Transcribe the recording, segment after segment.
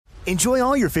Enjoy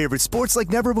all your favorite sports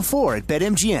like never before at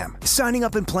BetMGM. Signing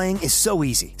up and playing is so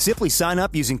easy. Simply sign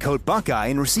up using code Buckeye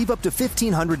and receive up to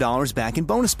 $1,500 back in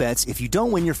bonus bets if you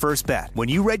don't win your first bet. When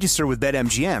you register with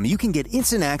BetMGM, you can get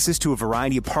instant access to a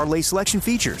variety of parlay selection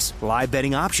features, live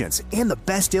betting options, and the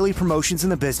best daily promotions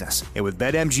in the business. And with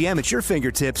BetMGM at your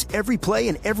fingertips, every play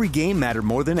and every game matter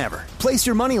more than ever. Place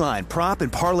your moneyline, prop,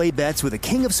 and parlay bets with the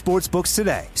king of sportsbooks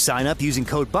today. Sign up using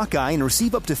code Buckeye and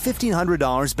receive up to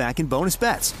 $1,500 back in bonus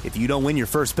bets if you don't win your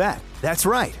first bet. That's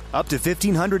right, up to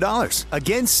 $1,500.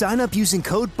 Again, sign up using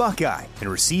code Buckeye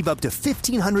and receive up to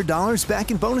 $1,500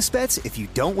 back in bonus bets if you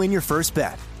don't win your first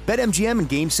bet. BetMGM and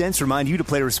GameSense remind you to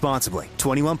play responsibly.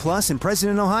 21 plus and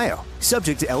present in Ohio.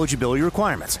 Subject to eligibility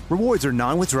requirements. Rewards are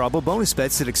non-withdrawable bonus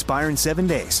bets that expire in 7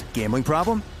 days. Gambling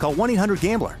problem? Call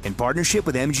 1-800-GAMBLER in partnership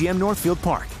with MGM Northfield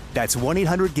Park. That's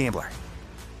 1-800-GAMBLER.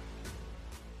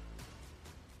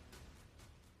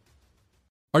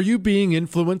 Are you being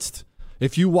influenced?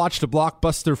 If you watched a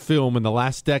blockbuster film in the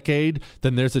last decade,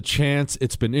 then there's a chance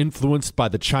it's been influenced by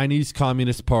the Chinese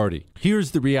Communist Party.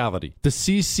 Here's the reality. The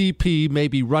CCP may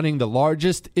be running the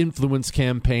largest influence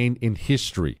campaign in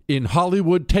history. In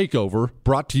Hollywood Takeover,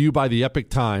 brought to you by the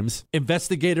Epic Times,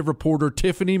 investigative reporter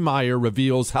Tiffany Meyer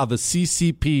reveals how the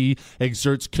CCP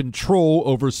exerts control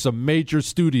over some major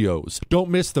studios.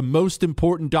 Don't miss the most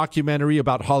important documentary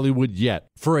about Hollywood yet.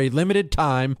 For a limited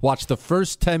time, watch the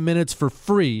first 10 minutes for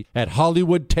free at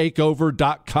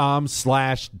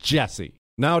HollywoodTakeover.com/Jesse.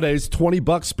 Nowadays,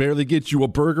 $20 barely gets you a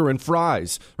burger and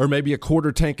fries, or maybe a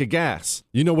quarter tank of gas.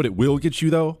 You know what it will get you,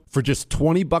 though? For just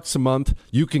 $20 a month,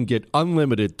 you can get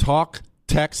unlimited talk,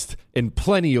 text, and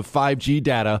plenty of 5G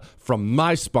data from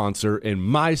my sponsor and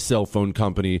my cell phone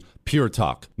company, Pure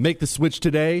Talk. Make the switch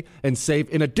today and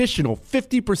save an additional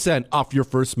 50% off your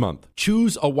first month.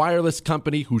 Choose a wireless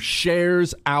company who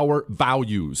shares our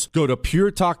values. Go to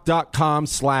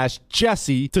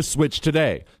puretalk.com/Jesse to switch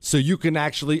today so you can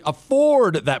actually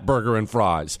afford that burger and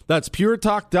fries. That's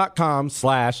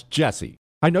puretalk.com/Jesse.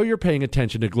 I know you're paying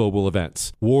attention to global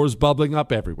events. Wars bubbling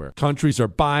up everywhere. Countries are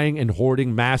buying and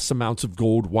hoarding mass amounts of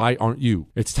gold. Why aren't you?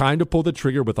 It's time to pull the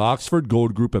trigger with Oxford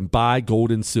Gold Group and buy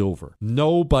gold and silver.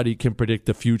 Nobody can predict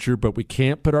the future, but we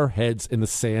can't put our heads in the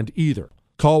sand either.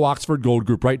 Call Oxford Gold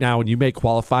Group right now and you may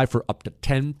qualify for up to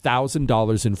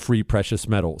 $10,000 in free precious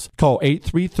metals. Call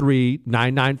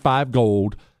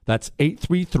 833-995-GOLD. That's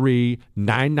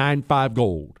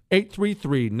 833-995-GOLD.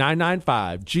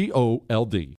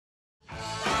 833-995-GOLD.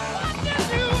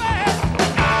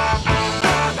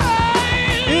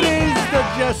 It is the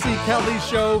Jesse Kelly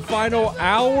Show, final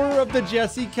hour of the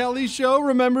Jesse Kelly Show.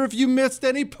 Remember, if you missed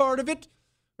any part of it,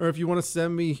 or if you want to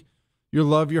send me your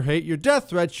love, your hate, your death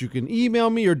threats, you can email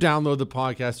me or download the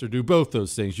podcast or do both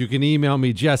those things. You can email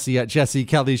me, Jesse at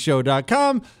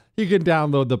jessekellyshow.com. You can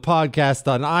download the podcast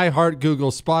on iHeart,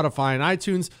 Google, Spotify, and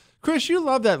iTunes. Chris, you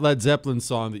love that Led Zeppelin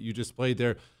song that you just played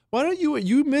there. Why don't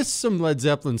you miss some Led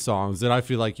Zeppelin songs that I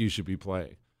feel like you should be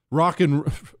playing? Rock and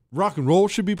Roll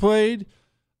should be played.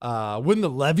 When the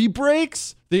Levee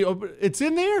Breaks, it's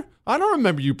in there. I don't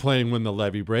remember you playing When the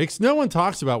Levee Breaks. No one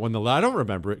talks about I don't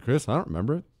remember it, Chris. I don't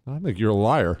remember it. I think you're a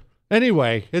liar.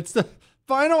 Anyway, it's the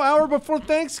final hour before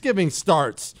Thanksgiving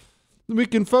starts. We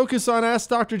can focus on Ask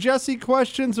Dr. Jesse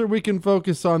questions, or we can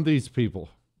focus on these people.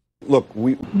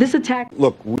 This attack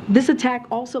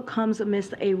also comes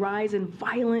amidst a rise in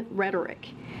violent rhetoric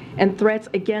and threats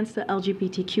against the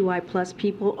LGBTQI plus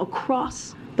people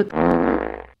across the.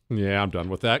 Yeah, I'm done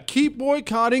with that. Keep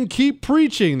boycotting, keep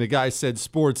preaching, the guy said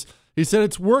sports. He said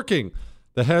it's working.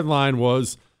 The headline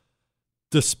was,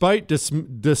 despite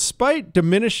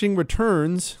diminishing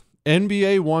returns,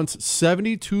 NBA wants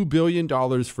 $72 billion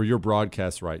for your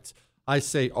broadcast rights. I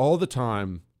say all the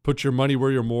time, put your money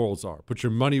where your morals are. Put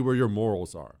your money where your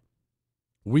morals are.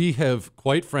 We have,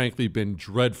 quite frankly, been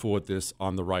dreadful at this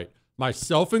on the right,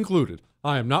 myself included.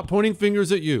 I am not pointing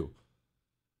fingers at you.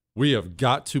 We have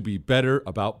got to be better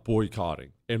about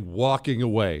boycotting and walking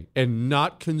away and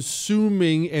not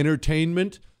consuming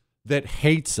entertainment that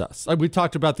hates us. We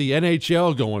talked about the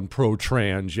NHL going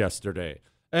pro-trans yesterday.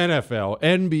 NFL,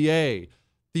 NBA,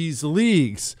 these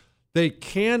leagues, they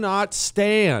cannot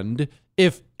stand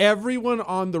if everyone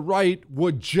on the right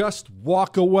would just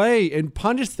walk away and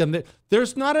punish them.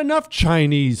 There's not enough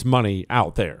Chinese money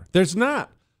out there. There's not.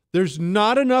 There's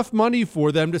not enough money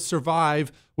for them to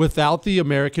survive without the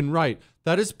American right.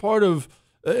 That is part of,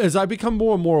 as I become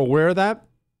more and more aware of that,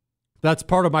 that's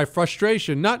part of my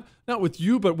frustration. Not with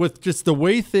you, but with just the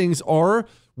way things are.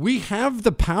 We have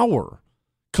the power.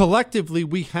 Collectively,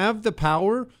 we have the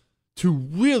power to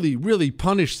really, really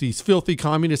punish these filthy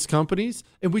communist companies,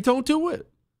 and we don't do it.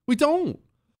 We don't.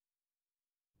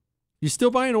 You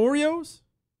still buying Oreos?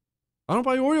 I don't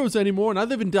buy Oreos anymore, and I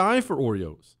live and die for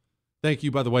Oreos. Thank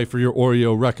you, by the way, for your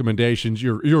Oreo recommendations.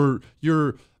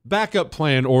 Your backup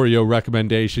plan Oreo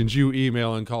recommendations. You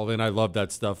email and call in. I love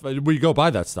that stuff. We go buy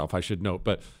that stuff, I should note.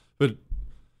 But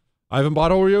I haven't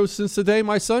bought Oreos since the day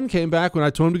my son came back when I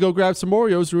told him to go grab some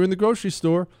Oreos. We were in the grocery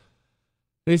store.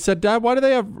 And he said, Dad, why do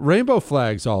they have rainbow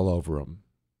flags all over them?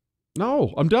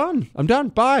 No, I'm done.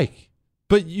 Bye.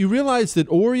 But you realize that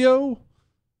Oreo,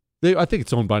 I think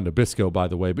it's owned by Nabisco, by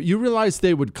the way, but you realize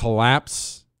they would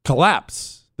collapse.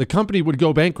 The company would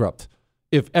go bankrupt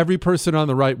if every person on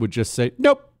the right would just say,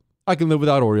 nope, I can live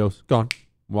without Oreos. Gone.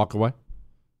 Walk away.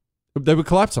 They would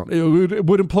collapse on it. It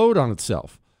would implode on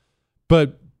itself.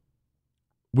 But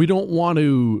we don't want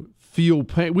to feel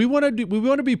pain. We want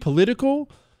to be political.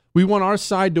 We want our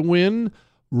side to win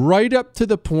right up to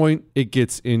the point it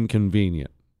gets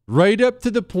inconvenient. Right up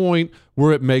to the point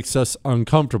where it makes us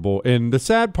uncomfortable. And the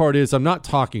sad part is I'm not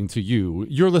talking to you.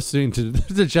 You're listening to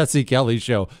the Jesse Kelly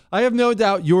Show. I have no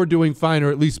doubt you're doing fine or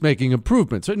at least making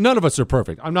improvements. None of us are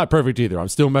perfect. I'm not perfect either. I'm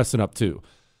still messing up too.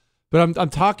 But I'm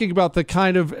talking about the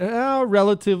kind of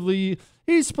relatively,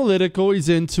 he's political, he's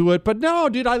into it. But no,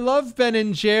 dude, I love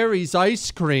Ben & Jerry's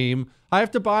ice cream. I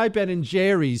have to buy Ben &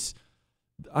 Jerry's.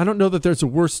 I don't know that there's a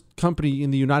worse company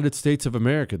in the United States of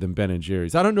America than Ben &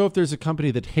 Jerry's. I don't know if there's a company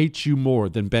that hates you more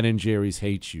than Ben & Jerry's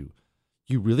hates you.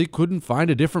 You really couldn't find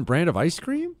a different brand of ice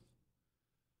cream?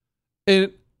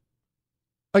 And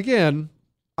again,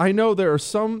 I know there's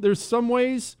some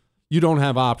ways you don't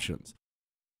have options.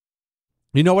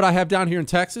 You know what I have down here in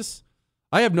Texas?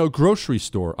 I have no grocery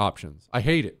store options. I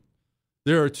hate it.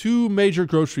 There are two major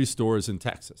grocery stores in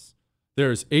Texas.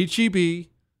 There's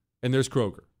H-E-B and there's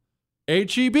Kroger.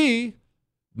 H-E-B,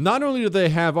 not only do they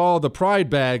have all the Pride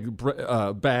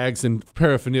bags and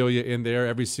paraphernalia in there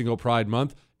every single Pride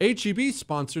month, H-E-B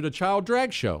sponsored a child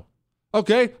drag show.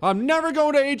 Okay, I'm never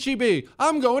going to H-E-B.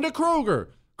 I'm going to Kroger.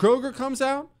 Kroger comes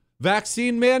out,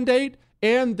 vaccine mandate,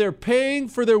 and they're paying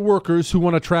for their workers who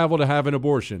want to travel to have an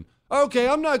abortion. Okay,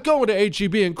 I'm not going to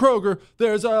H-E-B and Kroger.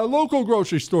 There's a local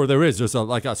grocery store. There's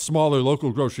a smaller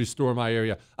local grocery store in my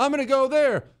area. I'm going to go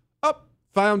there.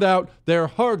 Found out they're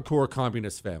hardcore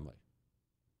communist family.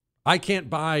 I can't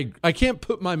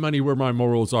put my money where my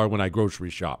morals are when I grocery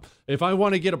shop. If I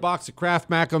want to get a box of Kraft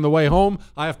Mac on the way home,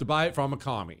 I have to buy it from a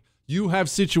commie. You have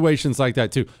situations like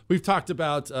that too. We've talked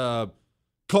about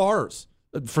cars.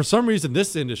 For some reason,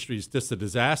 this industry is just a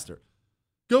disaster.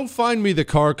 Go find me the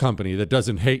car company that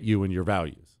doesn't hate you and your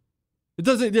values. It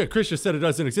doesn't. Yeah, Chris just said it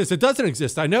doesn't exist. It doesn't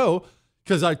exist. I know.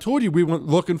 Because I told you we went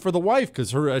looking for the wife because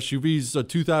her SUV's a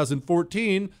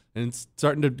 2014 and it's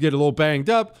starting to get a little banged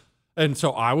up. And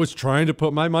so I was trying to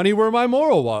put my money where my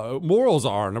morals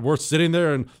are. And we're sitting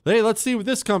there and, hey, let's see what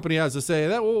this company has to say.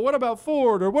 Well, what about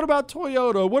Ford? Or what about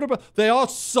Toyota? They all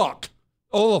suck.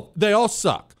 They all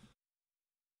suck.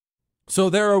 So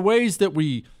there are ways that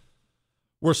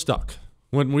we're stuck.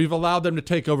 When we've allowed them to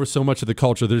take over so much of the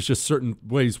culture, there's just certain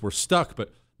ways we're stuck.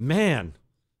 But man,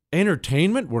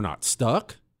 entertainment, we're not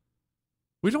stuck.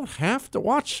 We don't have to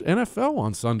watch NFL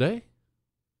on Sunday.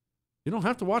 You don't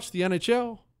have to watch the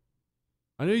NHL.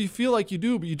 I know you feel like you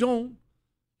do, but you don't.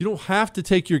 You don't have to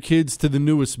take your kids to the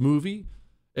newest movie.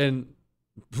 And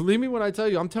believe me when I tell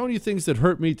you, I'm telling you things that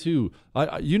hurt me too.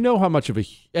 You know how much of a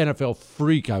NFL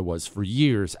freak I was for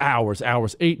years, hours,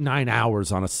 8-9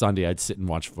 hours on a Sunday. I'd sit and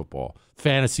watch football,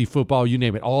 fantasy football, you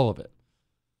name it, all of it.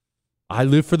 I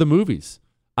live for the movies.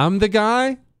 I'm the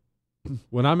guy.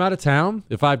 When I'm out of town,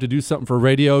 if I have to do something for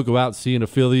radio, go out and see an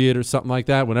affiliate or something like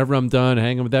that, whenever I'm done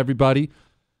hanging with everybody,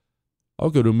 I'll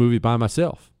go to a movie by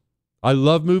myself. I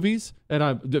love movies, and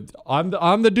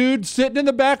I'm the dude sitting in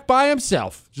the back by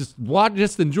himself,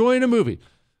 just enjoying a movie.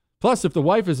 Plus, if the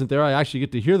wife isn't there, I actually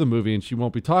get to hear the movie, and she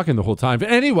won't be talking the whole time. But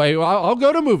anyway, I'll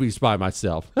go to movies by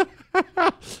myself.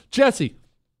 Jesse,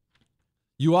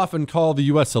 you often call the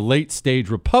U.S. a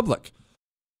late-stage republic.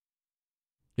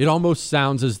 It almost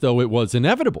sounds as though it was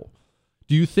inevitable.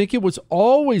 Do you think it was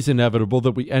always inevitable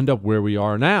that we end up where we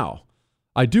are now?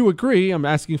 I do agree. I'm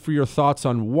asking for your thoughts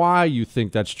on why you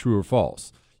think that's true or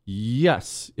false.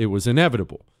 Yes, it was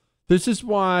inevitable. This is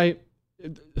why,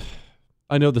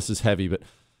 I know this is heavy, but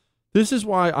this is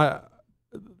why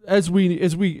as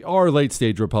we are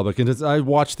late-stage Republicans, as I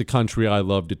watch the country I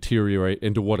love deteriorate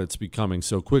into what it's becoming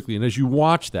so quickly, and as you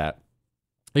watch that,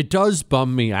 it does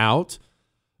bum me out.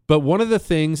 But one of the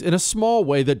things, in a small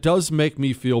way, that does make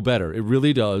me feel better, it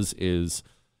really does, is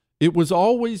it was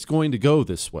always going to go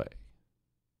this way.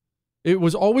 It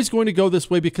was always going to go this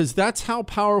way because that's how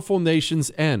powerful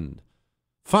nations end.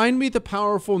 Find me the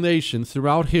powerful nation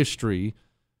throughout history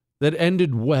that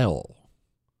ended well.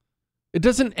 It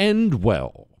doesn't end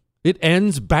well. It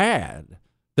ends bad.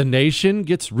 The nation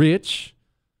gets rich,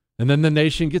 and then the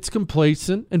nation gets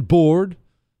complacent and bored,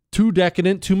 too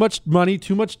decadent, too much money,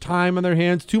 too much time on their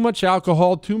hands, too much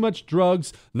alcohol, too much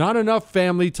drugs, not enough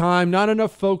family time, not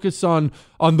enough focus on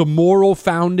the moral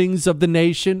foundings of the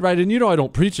nation, right? And I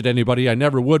don't preach at anybody, I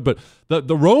never would, but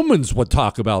the Romans would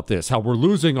talk about this, how we're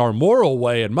losing our moral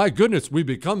way, and my goodness, we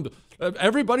become,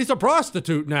 everybody's a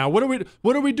prostitute now. What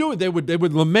are we doing? They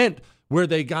would lament where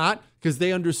they got, because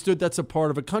they understood that's a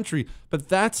part of a country, but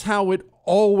that's how it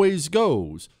always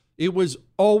goes. It was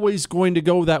always going to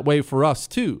go that way for us,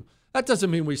 too. That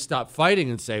doesn't mean we stop fighting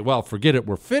and say, well, forget it,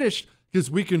 we're finished, because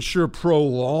we can sure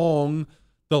prolong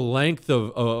the length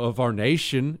of our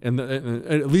nation and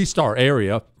at least our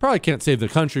area. Probably can't save the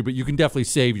country, but you can definitely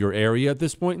save your area at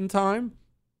this point in time.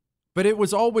 But it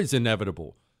was always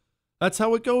inevitable. That's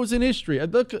how it goes in history.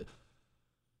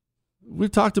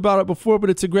 We've talked about it before, but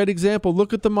it's a great example.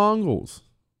 Look at the Mongols.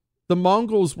 The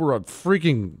Mongols were a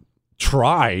freaking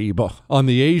tribe on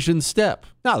the Asian steppe.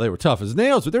 Now, they were tough as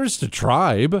nails, but they were just a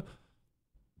tribe.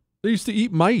 They used to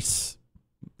eat mice.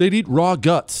 They'd eat raw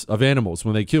guts of animals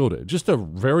when they killed it. Just a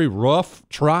very rough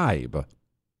tribe.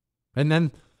 And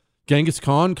then Genghis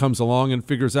Khan comes along and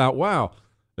figures out, wow,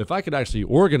 if I could actually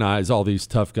organize all these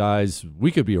tough guys, we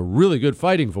could be a really good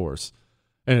fighting force.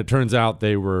 And it turns out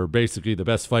they were basically the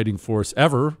best fighting force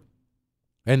ever.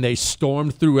 And they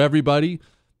stormed through everybody.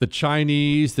 The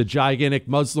Chinese, the gigantic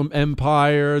Muslim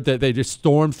empire, that they just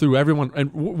stormed through everyone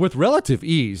and with relative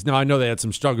ease. Now, I know they had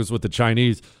some struggles with the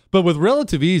Chinese, but with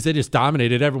relative ease, they just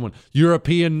dominated everyone.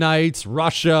 European knights,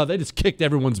 Russia, they just kicked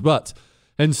everyone's butts.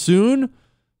 And soon,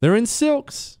 they're in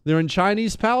silks. They're in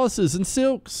Chinese palaces in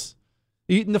silks,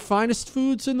 eating the finest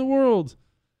foods in the world.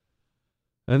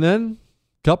 And then,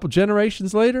 a couple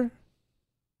generations later,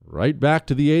 right back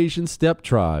to the Asian steppe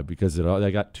tribe, because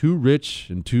they got too rich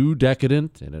and too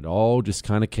decadent, and it all just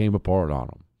kind of came apart on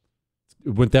them.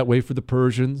 It went that way for the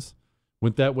Persians,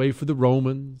 went that way for the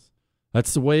Romans.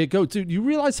 That's the way it goes. Dude, you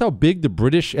realize how big the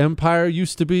British Empire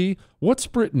used to be? What's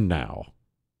Britain now?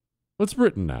 What's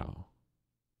Britain now?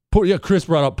 Chris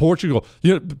brought up Portugal.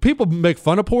 People make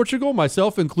fun of Portugal,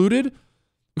 myself included,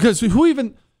 because who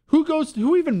even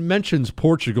mentions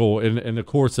Portugal in the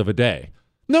course of a day?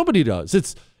 Nobody does.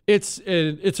 It's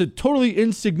a totally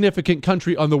insignificant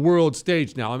country on the world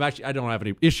stage now. I don't have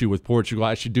any issue with Portugal.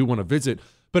 I actually do want to visit.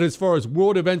 But as far as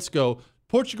world events go,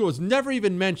 Portugal is never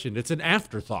even mentioned. It's an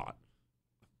afterthought.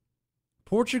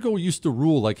 Portugal used to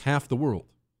rule like half the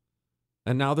world.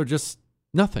 And now they're just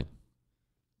nothing.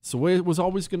 It's the way it was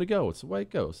always going to go. It's the way it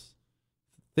goes.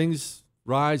 Things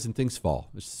rise and things fall.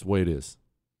 It's just the way it is.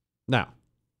 Now,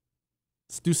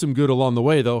 let's do some good along the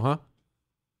way, though, huh?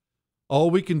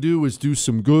 All we can do is do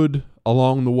some good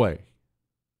along the way.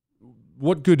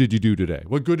 What good did you do today?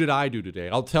 What good did I do today?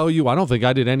 I'll tell you, I don't think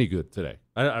I did any good today.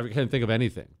 I can't think of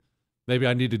anything. Maybe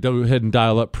I need to go ahead and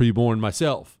dial up Preborn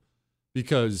myself,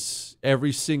 because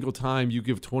every single time you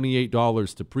give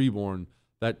 $28 to Preborn,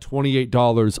 that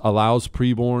 $28 allows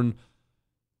Preborn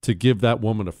to give that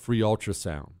woman a free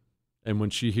ultrasound. And when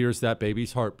she hears that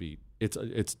baby's heartbeat,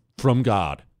 it's from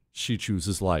God. She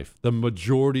chooses life. The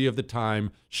majority of the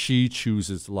time, she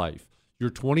chooses life. Your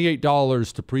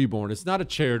 $28 to Preborn, it's not a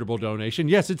charitable donation.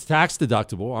 Yes, it's tax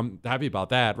deductible. I'm happy about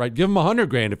that, right? Give them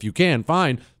 $100,000 if you can.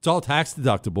 Fine. It's all tax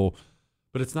deductible.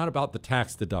 But it's not about the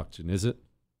tax deduction, is it?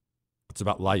 It's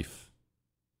about life.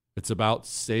 It's about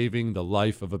saving the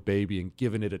life of a baby and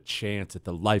giving it a chance at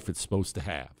the life it's supposed to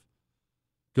have.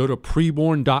 Go to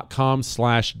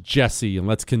preborn.com/Jesse and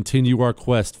let's continue our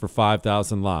quest for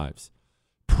 5,000 lives.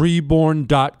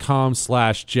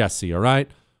 Preborn.com/Jesse, all right?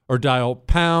 Or dial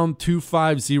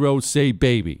 #250, say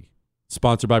baby.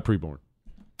 Sponsored by Preborn.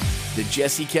 The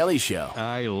Jesse Kelly Show.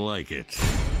 I like it.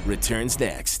 Returns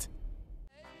next.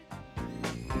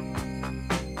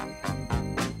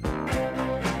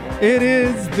 It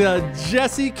is the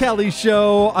Jesse Kelly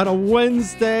Show on a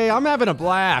Wednesday. I'm having a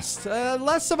blast.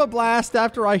 Less of a blast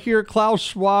after I hear Klaus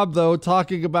Schwab, though,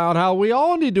 talking about how we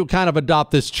all need to kind of adopt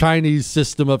this Chinese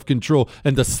system of control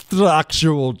and the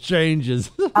structural changes.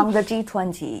 On the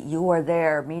G20, you were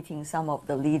there meeting some of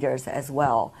the leaders as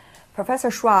well.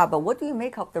 Professor Schwab, what do you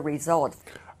make of the result?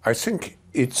 I think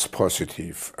it's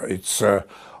positive. It's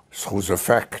through the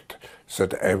fact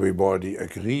that everybody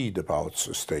agreed about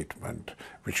the statement,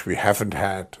 which we haven't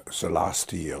had the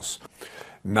last years.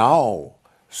 Now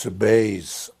the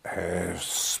base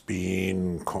has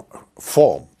been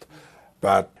formed,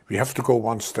 but we have to go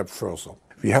one step further.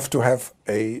 We have to have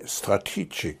a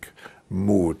strategic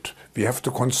mood. We have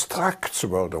to construct the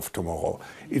world of tomorrow.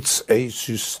 It's a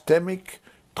systemic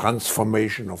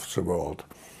transformation of the world.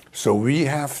 So we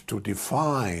have to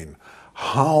define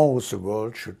how the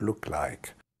world should look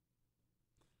like.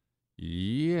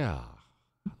 Yeah.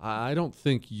 I don't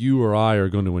think you or I are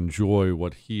going to enjoy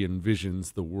what he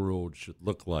envisions the world should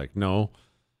look like. No.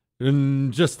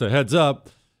 And just a heads up,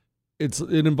 it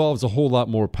involves a whole lot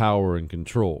more power and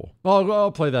control.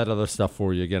 I'll play that other stuff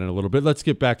for you again in a little bit. Let's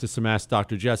get back to some Ask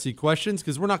Dr. Jesse questions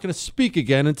because we're not going to speak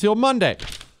again until Monday.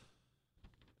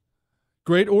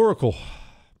 Great Oracle.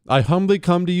 I humbly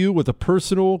come to you with a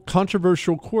personal,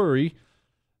 controversial query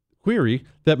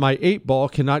that my 8-ball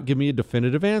cannot give me a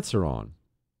definitive answer on.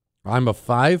 I'm a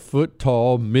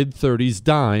 5-foot-tall, mid-30s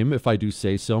dime, if I do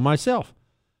say so myself.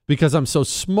 Because I'm so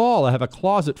small, I have a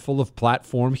closet full of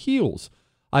platform heels.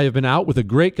 I have been out with a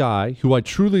great guy who I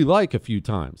truly like a few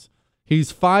times.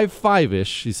 He's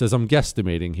 5'5"-ish. He says, I'm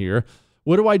guesstimating here.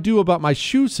 What do I do about my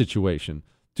shoe situation?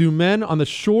 Do men on the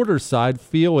shorter side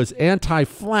feel as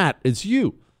anti-flat as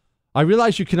you? I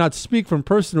realize you cannot speak from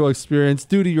personal experience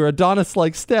due to your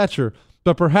Adonis-like stature,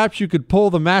 but perhaps you could pull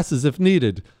the masses if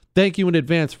needed. Thank you in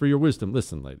advance for your wisdom.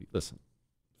 Listen, lady, listen.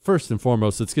 First and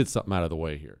foremost, let's get something out of the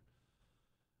way here.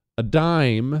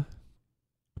 Dimes,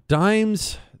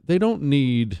 they don't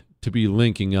need to be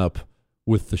linking up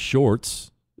with the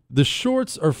shorts. The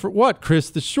shorts are for what, Chris?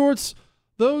 The shorts,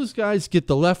 those guys get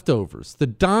the leftovers. The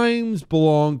dimes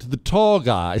belong to the tall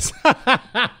guys.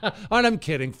 And I'm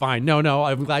kidding. Fine. No,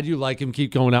 I'm glad you like him.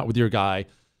 Keep going out with your guy.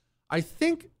 I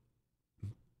think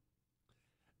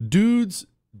dudes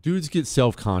get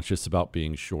self-conscious about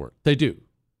being short. They do.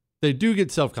 They do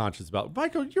get self-conscious about,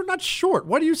 Michael, you're not short.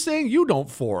 What are you saying you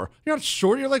don't for? You're not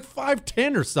short. You're like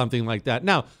 5'10" or something like that.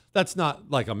 Now, that's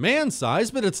not like a man size,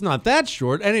 but it's not that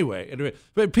short. Anyway,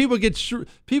 but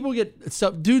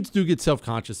dudes do get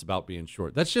self-conscious about being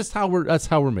short. That's just how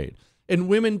we're made. And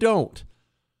women don't.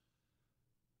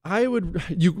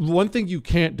 One thing you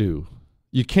can't do,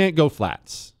 you can't go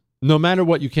flats. No matter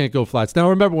what, you can't go flats. Now,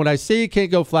 remember, when I say you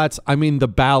can't go flats, I mean the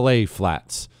ballet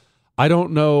flats. I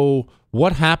don't know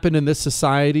what happened in this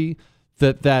society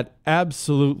that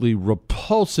absolutely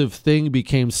repulsive thing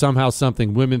became somehow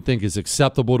something women think is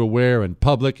acceptable to wear in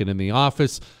public and in the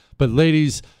office. But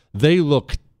ladies, they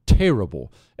look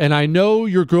terrible. And I know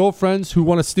your girlfriends who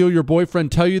want to steal your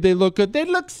boyfriend tell you they look good. They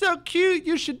look so cute.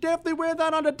 You should definitely wear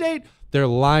that on a date. They're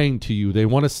lying to you. They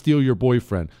want to steal your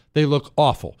boyfriend. They look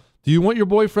awful. Do you want your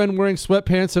boyfriend wearing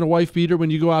sweatpants and a wife beater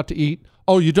when you go out to eat?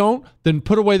 Oh, you don't? Then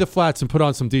put away the flats and put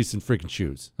on some decent freaking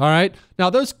shoes. All right? Now,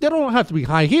 they don't have to be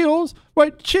high heels,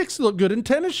 right? Chicks look good in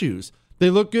tennis shoes. They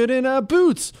look good in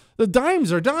boots. The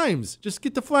dimes are dimes. Just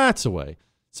get the flats away.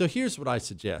 So here's what I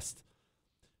suggest.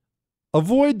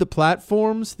 Avoid the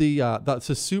platforms, the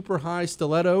super high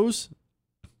stilettos,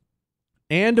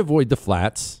 and avoid the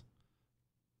flats.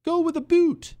 Go with a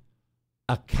boot,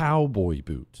 a cowboy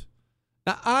boot.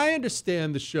 Now, I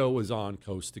understand the show is on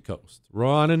coast to coast. We're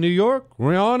on in New York.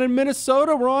 We're on in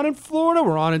Minnesota. We're on in Florida.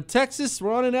 We're on in Texas.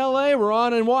 We're on in L.A. We're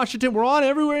on in Washington. We're on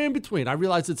everywhere in between. I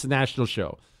realize it's a national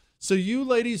show. So you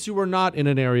ladies who are not in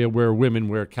an area where women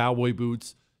wear cowboy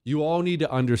boots, you all need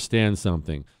to understand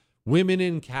something. Women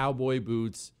in cowboy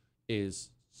boots is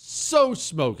so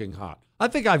smoking hot. I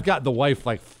think I've got the wife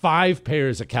like 5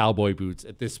 pairs of cowboy boots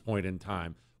at this point in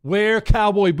time. Wear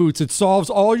cowboy boots. It solves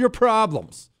all your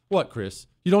problems. What, Chris?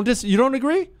 You don't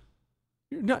agree?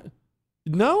 You're not,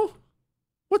 no?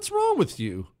 What's wrong with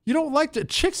you? You don't like the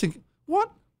chicks and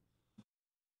what?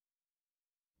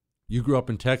 You grew up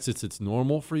in Texas. It's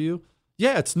normal for you?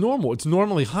 Yeah, it's normal. It's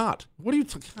normally hot. What are you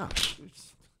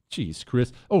Jeez,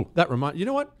 Chris. Oh, you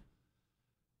know what?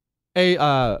 Hey,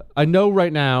 I know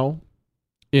right now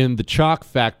in the Chalk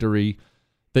Factory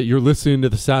that you're listening to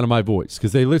the sound of my voice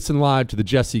because they listen live to the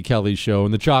Jesse Kelly Show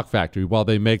in the Chalk Factory while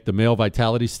they make the male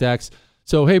vitality stacks.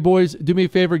 So, hey, boys, do me a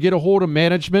favor. Get a hold of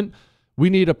management. We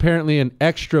need apparently an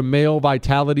extra male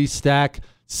vitality stack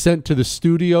sent to the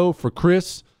studio for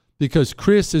Chris because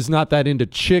Chris is not that into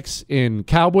chicks in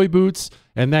cowboy boots,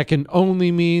 and that can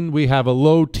only mean we have a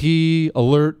low T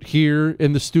alert here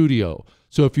in the studio.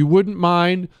 So if you wouldn't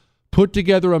mind, put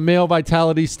together a male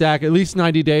vitality stack, at least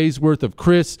 90 days worth of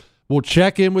Chris. We'll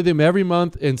check in with him every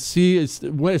month and see as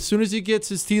soon as he gets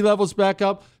his T levels back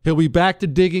up, he'll be back to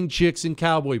digging chicks in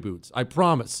cowboy boots. I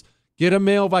promise. Get a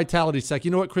male vitality stack.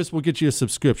 You know what, Chris? We'll get you a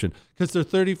subscription because they're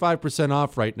 35%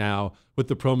 off right now with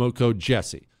the promo code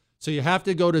Jesse. So you have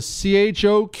to go to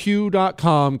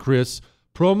choq.com, Chris.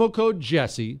 Promo code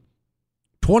Jesse.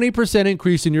 20%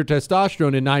 increase in your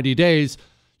testosterone in 90 days.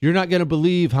 You're not going to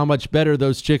believe how much better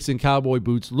those chicks in cowboy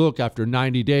boots look after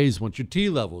 90 days once your T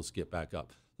levels get back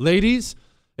up. Ladies,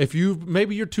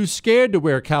 Maybe you're too scared to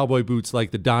wear cowboy boots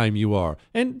like the dime you are.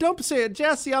 And don't say,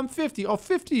 Jesse, I'm 50. Oh,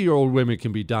 50-year-old women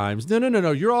can be dimes.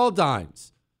 No. You're all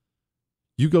dimes.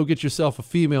 You go get yourself a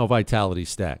female vitality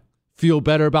stack. Feel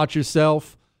better about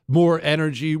yourself, more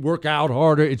energy, work out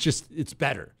harder. It's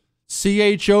better.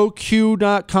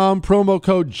 CHOQ.com, promo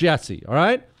code Jesse. All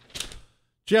right?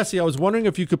 Jesse, I was wondering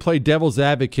if you could play devil's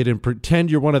advocate and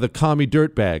pretend you're one of the commie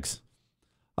dirtbags.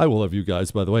 I will love you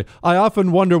guys, by the way. I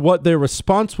often wonder what their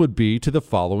response would be to the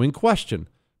following question.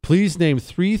 Please name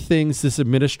 3 things this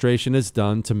administration has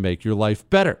done to make your life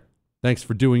better. Thanks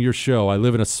for doing your show. I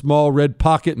live in a small red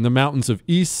pocket in the mountains of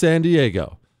East San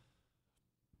Diego.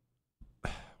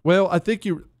 Well,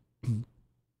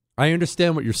 I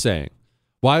understand what you're saying.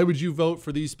 Why would you vote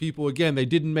for these people again? They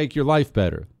didn't make your life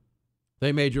better.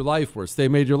 They made your life worse. They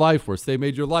made your life worse. They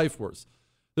made your life worse.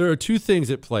 There are 2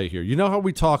 things at play here. You know how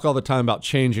we talk all the time about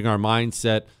changing our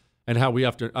mindset and how we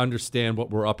have to understand what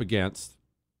we're up against?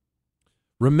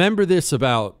 Remember this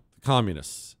about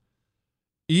communists.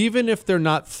 Even if they're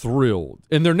not thrilled,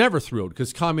 and they're never thrilled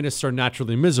because communists are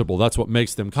naturally miserable. That's what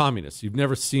makes them communists. You've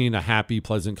never seen a happy,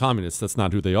 pleasant communist. That's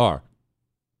not who they are.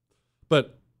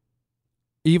 But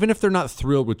even if they're not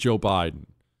thrilled with Joe Biden,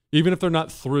 even if they're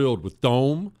not thrilled with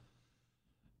Dome,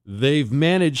 they've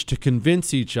managed to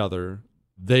convince each other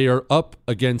they are up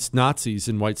against Nazis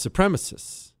and white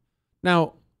supremacists.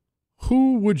 Now,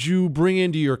 who would you bring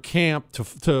into your camp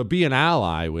to be an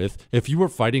ally with if you were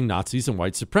fighting Nazis and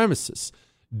white supremacists?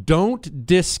 Don't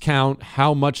discount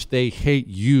how much they hate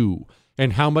you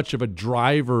and how much of a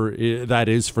driver that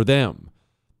is for them.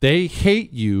 They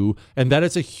hate you, and that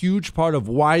is a huge part of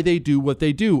why they do what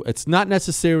they do. It's not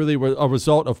necessarily a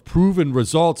result of proven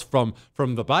results from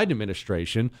the Biden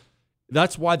administration.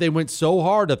 That's why they went so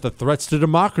hard at the threats to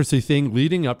democracy thing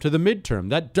leading up to the midterm.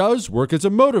 That does work as a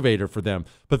motivator for them.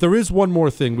 But there is one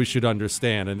more thing we should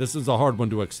understand, and this is a hard one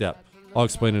to accept. I'll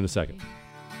explain in a second.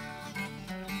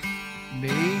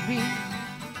 Maybe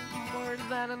more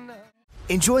than enough.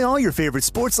 Enjoy all your favorite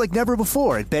sports like never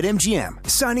before at BetMGM.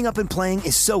 Signing up and playing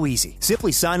is so easy.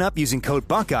 Simply sign up using code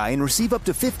Buckeye and receive up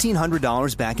to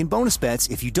 $1,500 back in bonus bets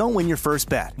if you don't win your first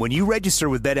bet. When you register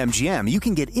with BetMGM, you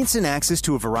can get instant access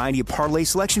to a variety of parlay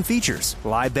selection features,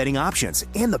 live betting options,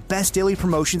 and the best daily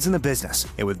promotions in the business.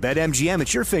 And with BetMGM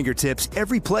at your fingertips,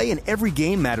 every play and every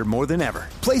game matter more than ever.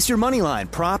 Place your moneyline,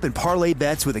 prop, and parlay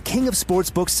bets with the king of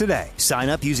sportsbooks today. Sign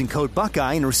up using code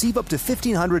Buckeye and receive up to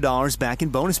 $1,500 back in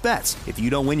bonus bets if you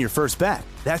don't win your first bet.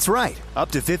 That's right, up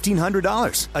to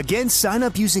 $1,500. Again, sign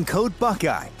up using code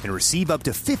Buckeye and receive up to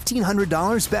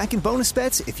 $1,500 back in bonus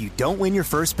bets if you don't win your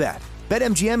first bet.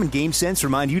 BetMGM and GameSense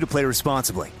remind you to play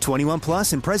responsibly. 21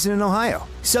 plus and present in Ohio.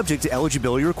 Subject to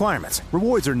eligibility requirements.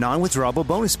 Rewards are non-withdrawable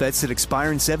bonus bets that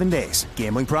expire in 7 days.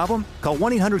 Gambling problem? Call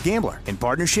 1-800-GAMBLER in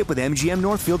partnership with MGM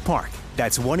Northfield Park.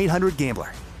 That's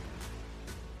 1-800-GAMBLER.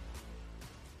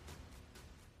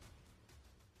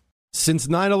 Since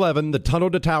 9/11, the Tunnel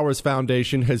to Towers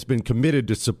Foundation has been committed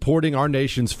to supporting our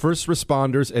nation's first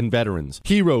responders and veterans,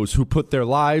 heroes who put their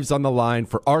lives on the line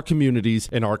for our communities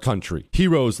and our country.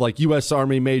 Heroes like U.S.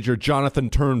 Army Major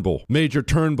Jonathan Turnbull. Major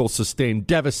Turnbull sustained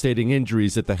devastating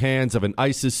injuries at the hands of an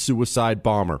ISIS suicide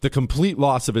bomber. The complete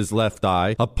loss of his left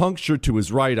eye, a puncture to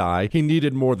his right eye, he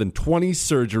needed more than 20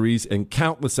 surgeries and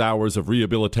countless hours of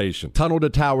rehabilitation. Tunnel to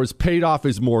Towers paid off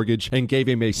his mortgage and gave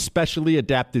him a specially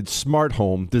adapted smart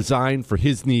home designed for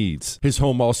his needs. His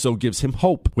home also gives him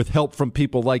hope. With help from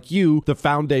people like you, the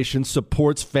foundation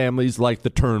supports families like the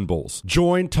Turnbulls.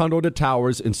 Join Tunnel to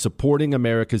Towers in supporting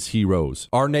America's heroes.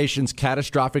 Our nation's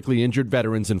catastrophically injured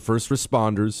veterans and first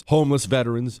responders, homeless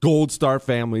veterans, Gold Star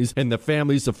families, and the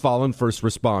families of fallen first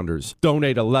responders.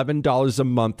 Donate $11 a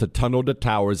month to Tunnel to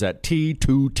Towers at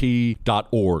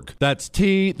T2T.org. That's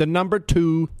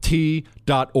T2T.org.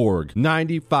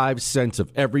 95 cents of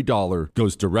every dollar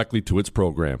goes directly to its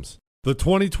programs. The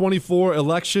 2024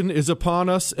 election is upon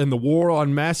us, and the war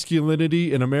on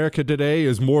masculinity in America today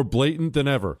is more blatant than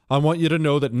ever. I want you to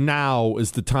know that now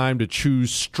is the time to choose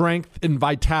strength and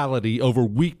vitality over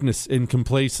weakness and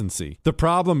complacency. The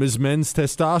problem is men's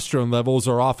testosterone levels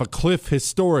are off a cliff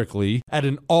historically at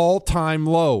an all-time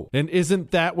low. And isn't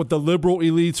that what the liberal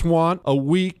elites want? A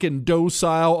weak and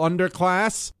docile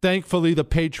underclass? Thankfully, the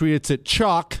patriots at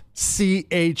Chalk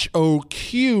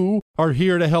CHOQ, are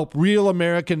here to help real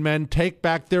American men take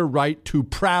back their right to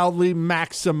proudly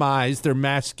maximize their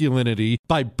masculinity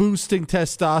by boosting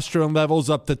testosterone levels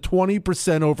up to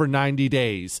 20% over 90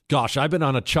 days. Gosh, I've been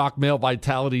on a Chalk Male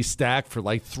Vitality stack for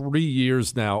like 3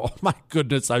 years now. Oh my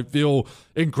goodness, I feel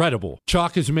incredible.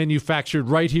 Chalk is manufactured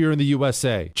right here in the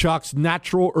USA. Chalk's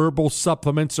natural herbal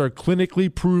supplements are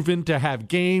clinically proven to have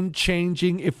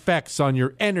game-changing effects on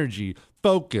your energy,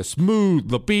 focus,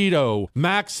 mood, libido.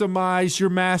 Maximize your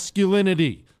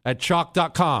masculinity at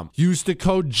chalk.com. Use the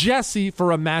code Jesse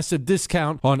for a massive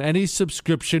discount on any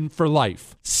subscription for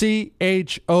life. CHOQ.com,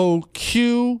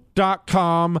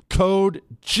 code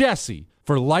Jesse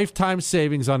for lifetime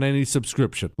savings on any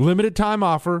subscription. Limited time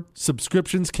offer.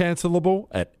 Subscriptions cancelable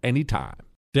at any time.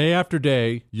 Day after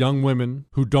day, young women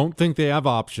who don't think they have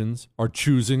options are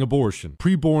choosing abortion.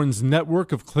 Preborn's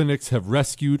network of clinics have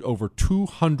rescued over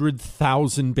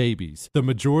 200,000 babies. The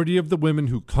majority of the women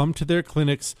who come to their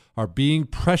clinics are being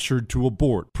pressured to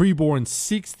abort. Preborn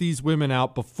seeks these women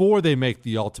out before they make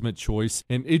the ultimate choice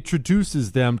and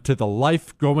introduces them to the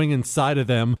life growing inside of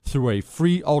them through a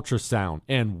free ultrasound.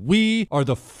 And we are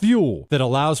the fuel that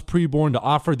allows Preborn to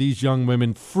offer these young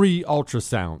women free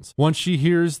ultrasounds. Once she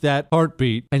hears that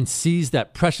heartbeat and sees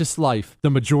that precious life,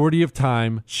 the majority of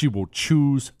time she will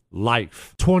choose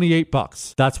life.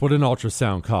 $28. That's what an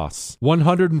ultrasound costs.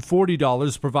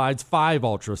 $140 provides 5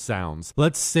 ultrasounds.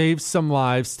 Let's save some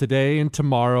lives today and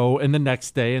tomorrow and the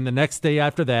next day and the next day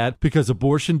after that, because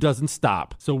abortion doesn't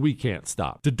stop, so we can't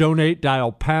stop. To donate,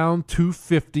 dial pound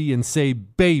 250 and say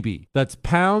baby. That's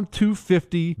pound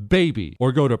 250 baby.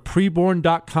 Or go to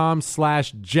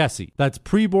preborn.com/Jesse. That's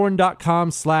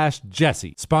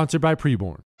preborn.com/Jesse. Sponsored by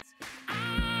Preborn.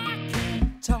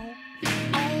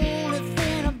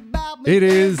 It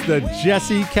is the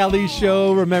Jesse Kelly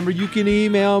Show. Remember, you can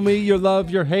email me your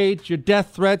love, your hate, your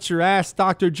death threats, your Ask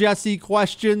Dr. Jesse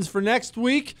questions for next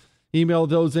week. Email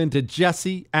those into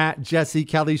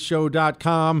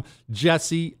jesse@jessekellyshow.com.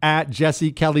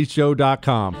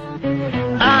 jesse@jessekellyshow.com.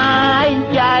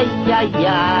 Ay, ay, ay,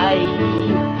 ay.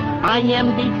 I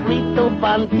am the Frito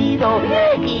Bandido.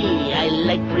 I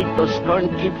like Fritos corn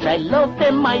chips. I love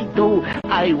them, I do.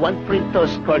 I want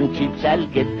Fritos corn chips. I'll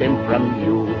get them from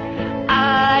you.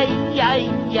 Ay, ay,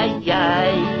 ay,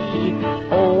 ay.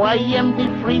 Oh, I am the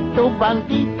Frito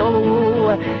Bandito.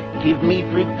 Give me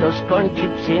Fritos corn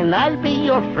chips and I'll be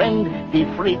your friend. The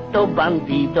Frito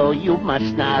Bandido, you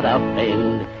must not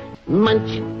offend.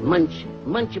 Munch, munch,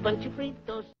 munch a bunch of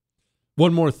Fritos.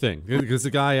 One more thing, because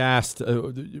the guy asked,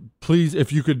 please,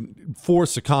 if you could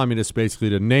force a communist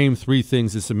basically to name 3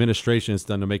 things this administration has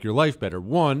done to make your life better.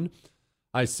 One,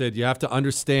 I said you have to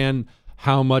understand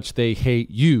how much they hate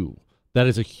you. That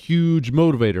is a huge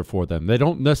motivator for them. They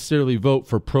don't necessarily vote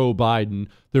for pro-Biden.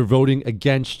 They're voting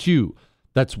against you.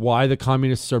 That's why the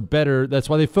communists are better. That's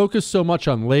why they focus so much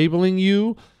on labeling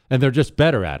you, and they're just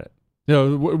better at it. You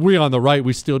know, we on the right,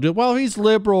 we still do. Well, he's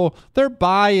liberal. They're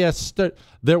biased.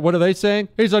 What are they saying?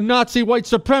 He's a Nazi white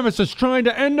supremacist trying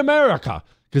to end America,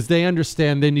 because they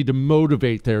understand they need to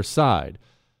motivate their side.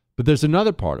 But there's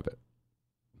another part of it.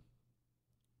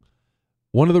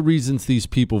 One of the reasons these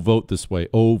people vote this way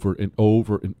over and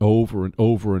over and over and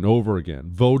over and over again,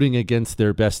 voting against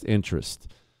their best interest,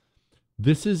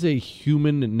 this is a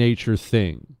human nature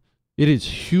thing. It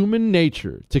is human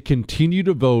nature to continue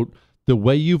to vote the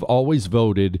way you've always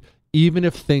voted, even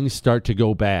if things start to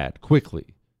go bad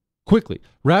quickly. Quickly.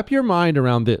 Wrap your mind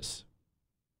around this.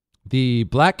 The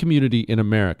black community in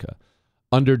America,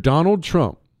 under Donald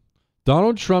Trump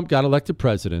got elected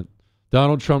president.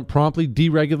 Donald Trump promptly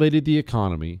deregulated the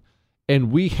economy,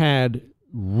 and we had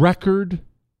record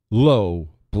low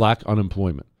black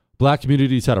unemployment. Black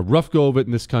communities had a rough go of it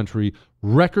in this country,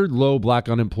 record low black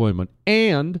unemployment,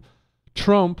 and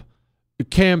Trump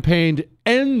campaigned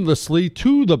endlessly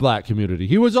to the black community.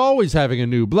 He was always having a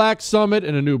new black summit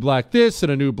and a new black this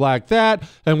and a new black that,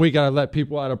 and we got to let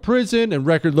people out of prison and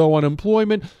record low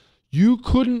unemployment. You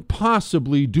couldn't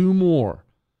possibly do more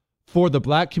for the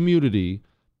black community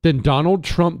than Donald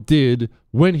Trump did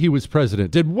when he was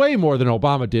president. Did way more than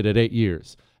Obama did at 8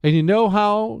 years. And you know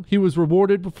how he was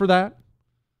rewarded for that?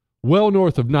 Well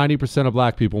north of 90% of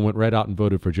black people went right out and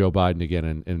voted for Joe Biden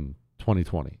again in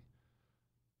 2020.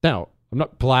 Now, I'm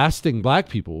not blasting black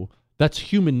people. That's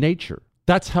human nature.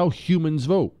 That's how humans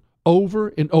vote over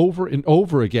and over and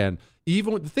over again.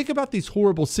 Even think about these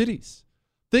horrible cities.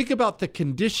 Think about the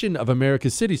condition of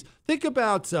America's cities. Think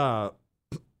about,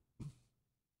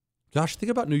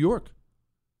 think about New York.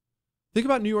 Think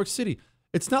about New York City.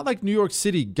 It's not like New York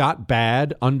City got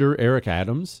bad under Eric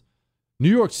Adams. New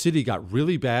York City got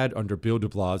really bad under Bill de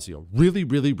Blasio. Really,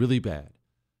 really, really bad.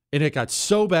 And it got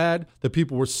so bad that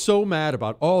people were so mad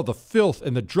about all the filth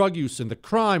and the drug use and the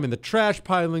crime and the trash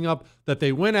piling up that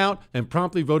they went out and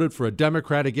promptly voted for a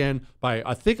Democrat again by,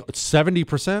 I think,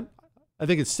 70%. I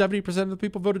think it's 70% of the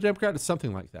people voted Democrat. It's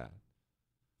something like that.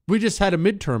 We just had a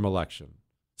midterm election.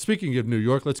 Speaking of New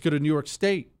York, let's go to New York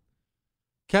State.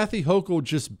 Kathy Hochul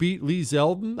just beat Lee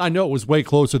Zeldin. I know it was way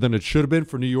closer than it should have been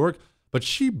for New York, but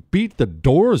she beat the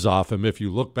doors off him if you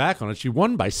look back on it. She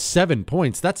won by 7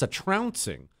 points. That's a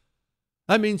trouncing.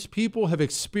 That means people have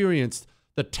experienced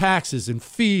the taxes and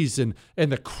fees and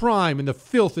the crime and the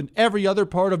filth in every other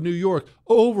part of New York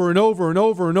over and over and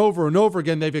over and over and over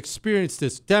again. They've experienced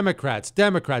this. Democrats,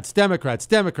 Democrats, Democrats,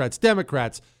 Democrats,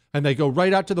 Democrats. And they go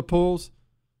right out to the polls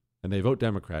and they vote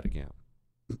Democrat again.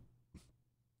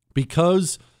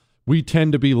 Because we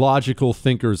tend to be logical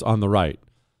thinkers on the right.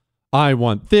 I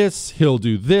want this, he'll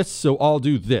do this, so I'll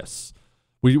do this.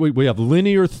 We have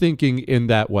linear thinking in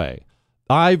that way.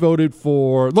 I voted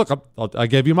for, look, I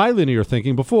gave you my linear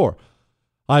thinking before.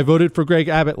 I voted for Greg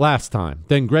Abbott last time.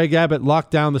 Then Greg Abbott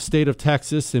locked down the state of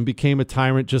Texas and became a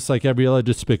tyrant just like every other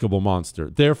despicable monster.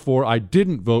 Therefore, I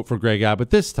didn't vote for Greg Abbott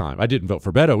this time. I didn't vote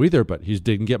for Beto either, but he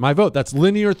didn't get my vote. That's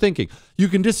linear thinking. You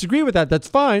can disagree with that. That's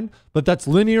fine, but that's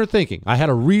linear thinking. I had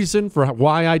a reason for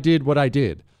why I did what I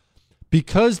did.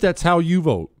 Because that's how you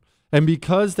vote, and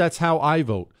because that's how I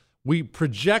vote, we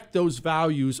project those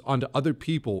values onto other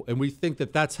people, and we think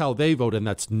that that's how they vote, and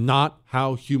that's not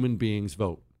how human beings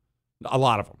vote. A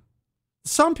lot of them.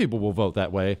 Some people will vote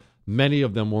that way. Many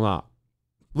of them will not.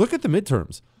 Look at the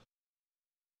midterms.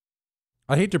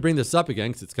 I hate to bring this up again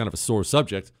because it's kind of a sore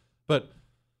subject, but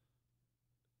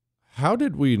how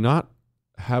did we not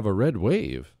have a red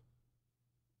wave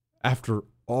after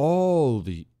all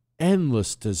the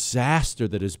endless disaster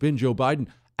that has been Joe Biden?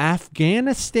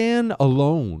 Afghanistan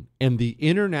alone and the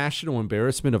international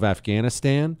embarrassment of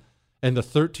Afghanistan and the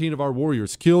 13 of our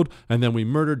warriors killed, and then we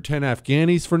murdered 10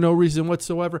 Afghanis for no reason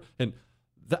whatsoever. And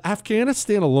the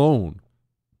Afghanistan alone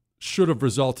should have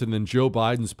resulted in Joe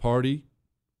Biden's party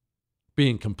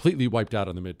being completely wiped out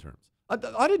in the midterms.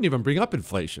 I didn't even bring up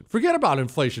inflation. Forget about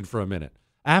inflation for a minute.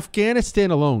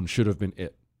 Afghanistan alone should have been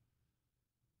it.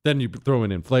 Then you throw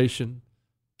in inflation,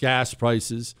 gas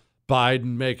prices,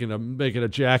 Biden making a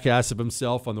jackass of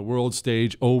himself on the world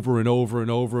stage over and over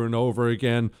and over and over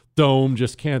again. Dome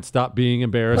just can't stop being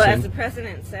embarrassing. Well, as the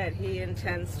president said, he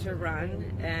intends to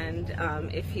run, and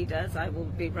if he does, I will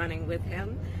be running with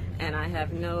him. And I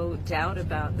have no doubt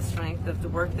about the strength of the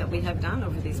work that we have done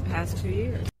over these past 2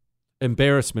 years.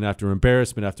 Embarrassment after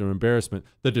embarrassment after embarrassment.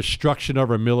 The destruction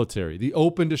of our military, the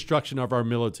open destruction of our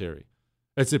military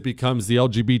as it becomes the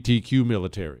LGBTQ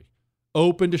military.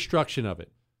 Open destruction of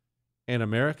it. And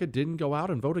America didn't go out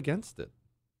and vote against it.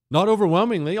 Not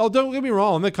overwhelmingly. Oh, don't get me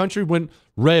wrong. The country went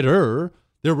redder.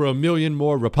 There were 1 million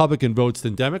more Republican votes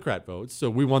than Democrat votes, so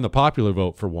we won the popular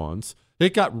vote for once.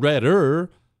 It got redder,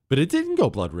 but it didn't go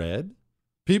blood red.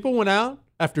 People went out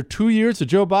after 2 years of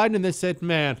Joe Biden and they said,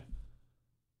 man,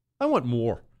 I want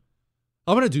more.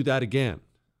 I'm going to do that again.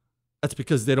 That's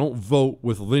because they don't vote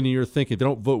with linear thinking. They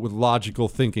don't vote with logical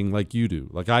thinking like you do,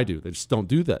 like I do. They just don't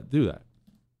do that.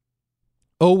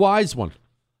 Oh, wise one.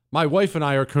 My wife and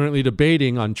I are currently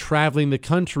debating on traveling the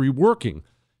country working.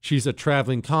 She's a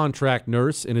traveling contract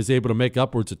nurse and is able to make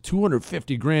upwards of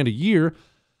 $250,000 a year,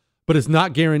 but is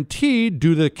not guaranteed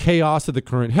due to the chaos of the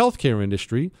current healthcare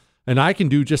industry. And I can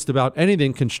do just about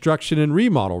anything construction and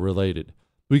remodel related.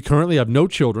 We currently have no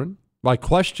children. My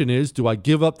question is, do I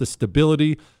give up the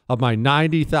stability of my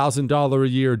 $90,000 a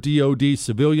year DOD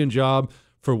civilian job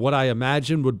for what I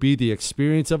imagine would be the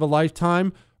experience of a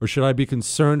lifetime? Or should I be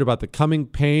concerned about the coming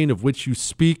pain of which you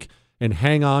speak and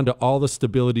hang on to all the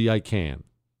stability I can?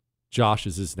 Josh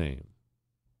is his name.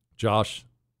 Josh,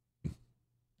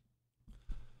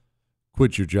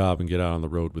 quit your job and get out on the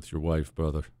road with your wife,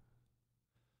 brother.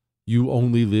 You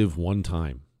only live one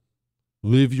time.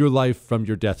 Live your life from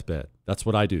your deathbed. That's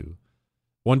what I do.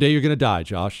 One day you're going to die,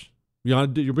 Josh. You'll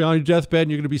be on your deathbed and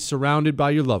you're going to be surrounded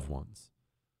by your loved ones.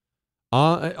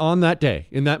 On that day,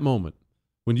 in that moment,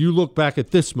 when you look back at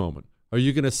this moment, are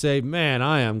you going to say, man,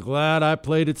 I am glad I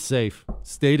played it safe,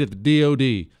 stayed at the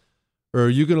DOD? Or are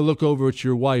you going to look over at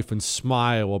your wife and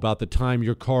smile about the time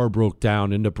your car broke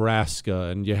down in Nebraska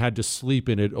and you had to sleep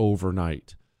in it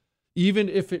overnight? Even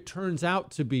if it turns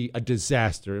out to be a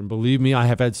disaster, and believe me, I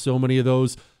have had so many of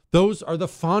those are the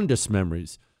fondest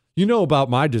memories. You know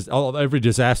about every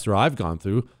disaster I've gone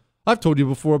through. I've told you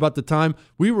before about the time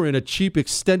we were in a cheap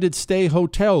extended stay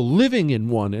hotel, living in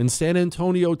one in San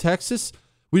Antonio, Texas,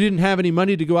 We didn't have any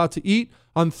money to go out to eat.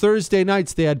 On Thursday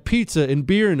nights, they had pizza and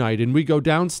beer night, and we'd go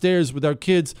downstairs with our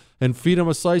kids and feed them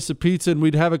a slice of pizza, and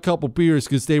we'd have a couple beers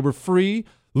because they were free,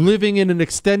 living in an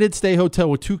extended stay hotel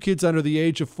with 2 kids under the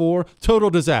age of 4. Total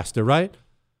disaster, right?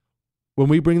 When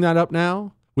we bring that up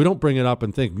now, we don't bring it up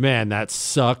and think, man, that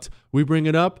sucked. We bring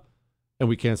it up, and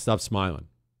we can't stop smiling.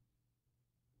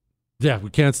 Yeah, we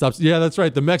can't stop. Yeah, that's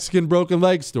right. The Mexican broken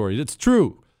leg story. It's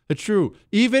true. It's true.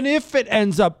 Even if it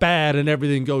ends up bad and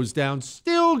everything goes down,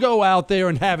 still go out there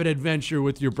and have an adventure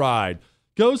with your bride.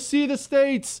 Go see the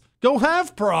States. Go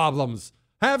have problems.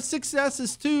 Have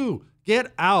successes too.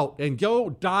 Get out and go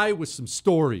die with some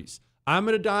stories. I'm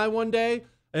going to die one day,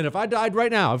 and if I died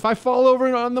right now, if I fall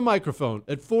over on the microphone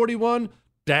at 41,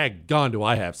 daggone do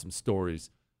I have some stories.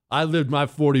 I lived my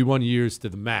 41 years to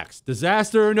the max.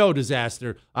 Disaster or no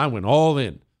disaster, I went all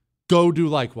in. Go do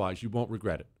likewise. You won't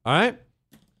regret it. All right?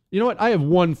 You know what? I have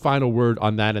one final word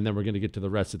on that, and then we're going to get to the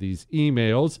rest of these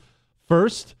emails.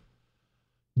 First,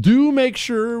 do make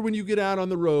sure when you get out on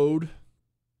the road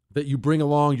that you bring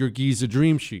along your Giza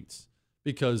Dream Sheets,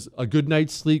 because a good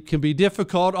night's sleep can be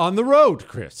difficult on the road,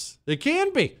 Chris. It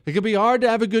can be. It can be hard to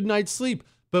have a good night's sleep.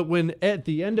 But when at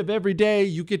the end of every day,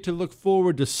 you get to look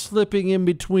forward to slipping in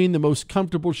between the most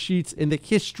comfortable sheets in the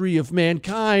history of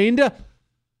mankind,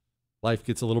 life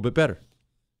gets a little bit better.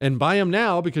 And buy them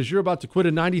now because you're about to quit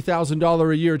a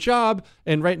 $90,000 a year job.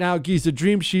 And right now, Giza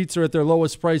Dream Sheets are at their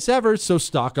lowest price ever, so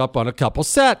stock up on a couple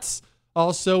sets.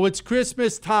 Also, it's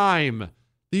Christmas time.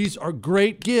 These are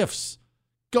great gifts.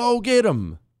 Go get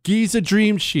them. Giza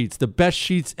Dream Sheets, the best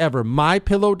sheets ever.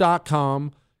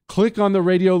 MyPillow.com. Click on the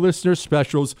radio listener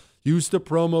specials. Use the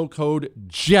promo code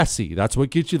Jesse. That's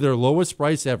what gets you their lowest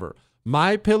price ever.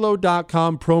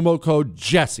 MyPillow.com, promo code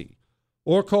Jesse.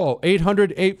 Or call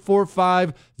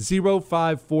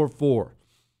 800-845-0544.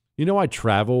 You know I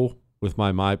travel with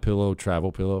my MyPillow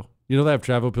travel pillow. You know they have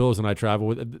travel pillows and I travel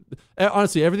with.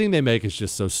 Honestly, everything they make is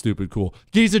just so stupid cool.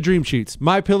 Giza Dream Sheets.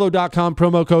 MyPillow.com,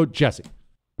 promo code Jesse.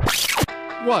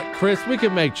 What, Chris? We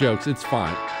can make jokes. It's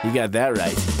fine. You got that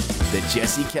right. The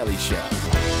Jesse Kelly Show.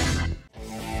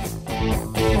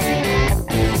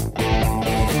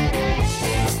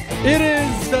 It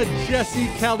is the Jesse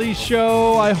Kelly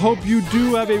Show. I hope you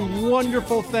do have a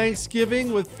wonderful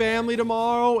Thanksgiving with family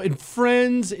tomorrow and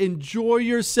friends. Enjoy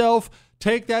yourself.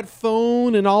 Take that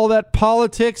phone and all that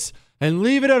politics and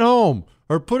leave it at home.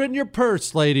 Or put it in your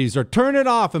purse, ladies. Or turn it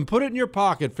off and put it in your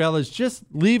pocket, fellas. Just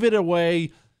leave it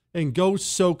away and go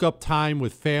soak up time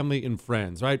with family and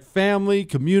friends, right? Family,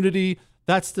 community,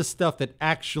 that's the stuff that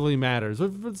actually matters.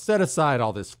 Let's set aside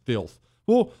all this filth.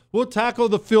 We'll tackle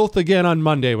the filth again on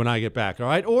Monday when I get back, all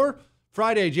right? Or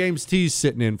Friday, James T's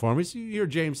sitting in for me. So you hear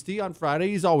James T on Friday.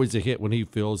 He's always a hit when he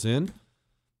fills in.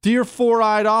 Dear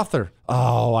Four-Eyed Author.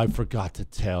 Oh, I forgot to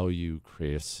tell you,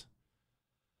 Chris.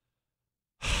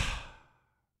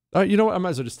 You know what? I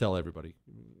might as well just tell everybody.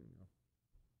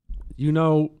 You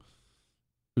know,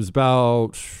 it was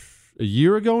about a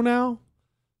year ago now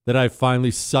that I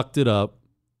finally sucked it up.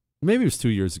 Maybe it was 2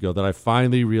 years ago that I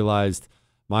finally realized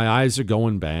my eyes are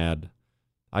going bad.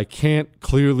 I can't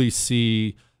clearly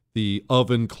see the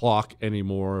oven clock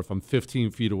anymore if I'm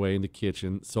 15 feet away in the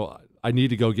kitchen. So I need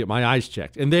to go get my eyes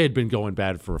checked. And they had been going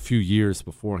bad for a few years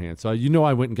beforehand. So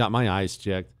I went and got my eyes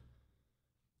checked.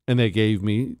 And they gave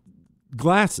me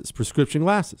glasses, prescription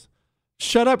glasses.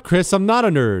 Shut up, Chris. I'm not a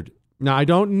nerd. Now, I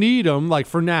don't need them, like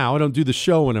for now. I don't do the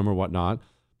show in them or whatnot.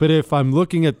 But if I'm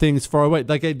looking at things far away,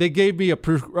 like they gave me a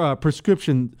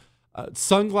prescription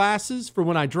sunglasses for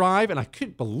when I drive, and I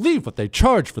couldn't believe what they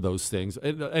charge for those things.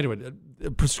 Anyway,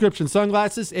 prescription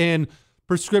sunglasses and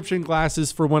prescription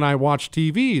glasses for when I watch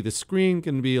TV. The screen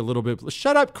can be a little bit...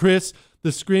 Shut up, Chris.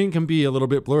 The screen can be a little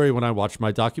bit blurry when I watch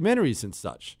my documentaries and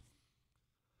such.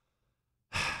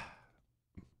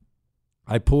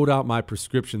 I pulled out my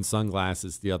prescription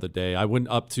sunglasses the other day. I went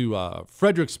up to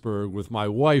Fredericksburg with my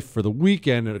wife for the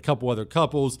weekend and a couple other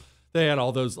couples. They had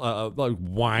all those like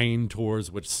wine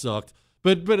tours, which sucked.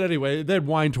 But anyway, they had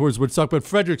wine tours, which sucked. But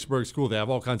Fredericksburg's cool. They have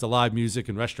all kinds of live music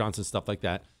and restaurants and stuff like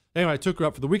that. Anyway, I took her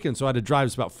up for the weekend, so I had to drive.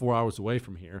 It's about 4 hours away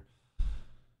from here.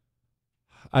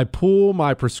 I pull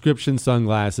my prescription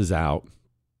sunglasses out,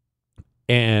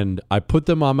 and I put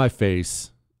them on my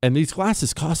face. And these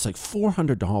glasses cost like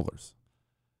 $400.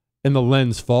 And the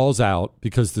lens falls out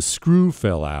because the screw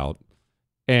fell out.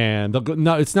 And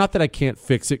no, it's not that I can't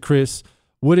fix it, Chris.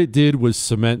 What it did was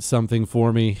cement something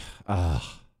for me. I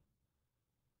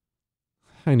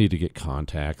need to get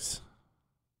contacts.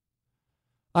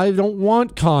 I don't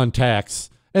want contacts.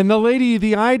 And the lady,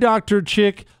 the eye doctor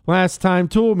chick last time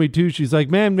told me to. She's like,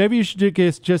 man, maybe you should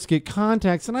just get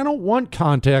contacts. And I don't want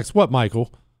contacts. What,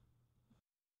 Michael?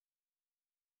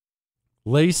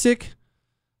 LASIK?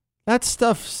 That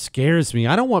stuff scares me.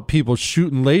 I don't want people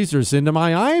shooting lasers into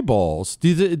my eyeballs.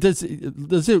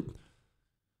 Does it?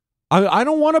 I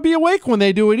don't want to be awake when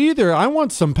they do it either. I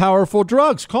want some powerful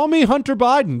drugs. Call me Hunter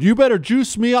Biden. You better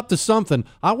juice me up to something.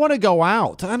 I want to go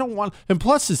out. I don't want, and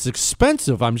plus it's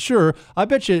expensive, I'm sure. I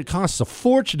bet you it costs a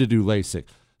fortune to do LASIK.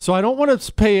 So I don't want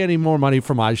to pay any more money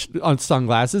for my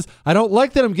sunglasses. I don't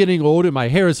like that I'm getting old and my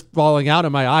hair is falling out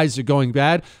and my eyes are going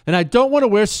bad. And I don't want to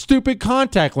wear stupid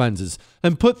contact lenses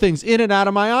and put things in and out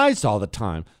of my eyes all the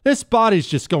time. This body's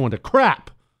just going to crap.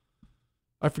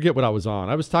 I forget what I was on.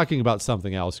 I was talking about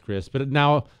something else, Chris. But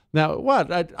now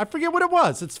what? I forget what it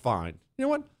was. It's fine. You know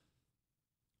what?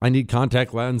 I need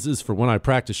contact lenses for when I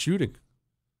practice shooting.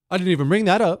 I didn't even bring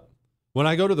that up. When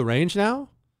I go to the range now,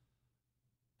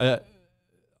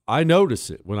 I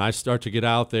notice it when I start to get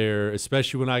out there,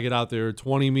 especially when I get out there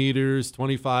 20 meters,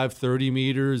 25, 30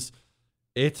 meters.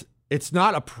 It's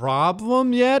not a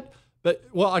problem yet, but,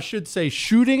 well, I should say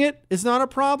shooting it is not a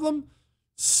problem.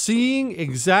 Seeing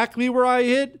exactly where I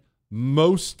hit,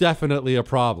 most definitely a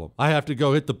problem. I have to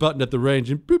go hit the button at the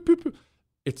range and boop, boop, boop.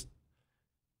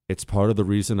 It's part of the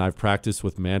reason I've practiced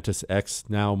with Mantis X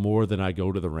now more than I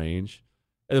go to the range.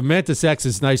 The Mantis X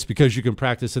is nice because you can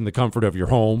practice in the comfort of your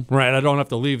home, right? I don't have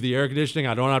to leave the air conditioning.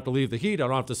 I don't have to leave the heat. I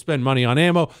don't have to spend money on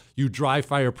ammo. You dry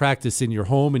fire practice in your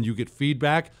home and you get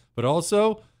feedback. But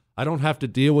also, I don't have to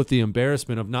deal with the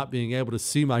embarrassment of not being able to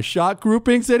see my shot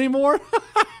groupings anymore.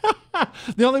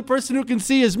 The only person who can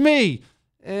see is me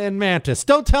and Mantis.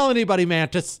 Don't tell anybody,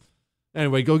 Mantis.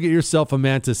 Anyway, go get yourself a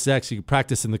Mantis X. You can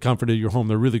practice in the comfort of your home.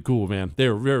 They're really cool, man.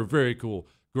 They're very, very cool.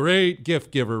 Great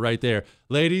gift giver right there.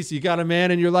 Ladies, you got a man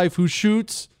in your life who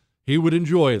shoots? He would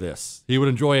enjoy this. He would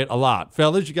enjoy it a lot.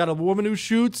 Fellas, you got a woman who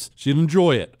shoots? She'd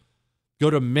enjoy it.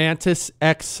 Go to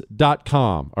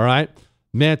MantisX.com, all right?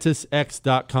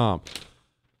 MantisX.com.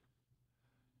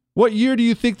 What year do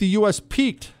you think the U.S.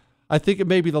 peaked? I think it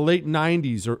may be the late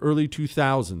 90s or early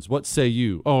 2000s. What say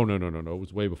you? Oh, no. It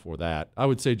was way before that. I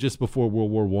would say just before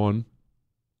World War I.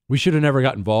 We should have never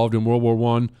got involved in World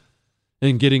War I.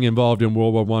 And getting involved in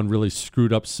World War I really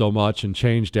screwed up so much and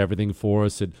changed everything for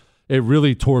us. It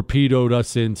really torpedoed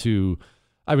us into,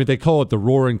 I mean, they call it the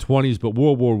Roaring 20s, but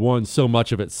World War I, so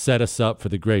much of it set us up for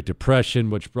the Great Depression,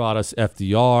 which brought us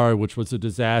FDR, which was a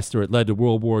disaster. It led to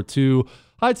World War II.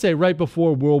 I'd say right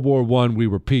before World War I, we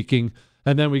were peaking.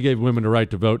 And then we gave women the right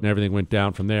to vote, and everything went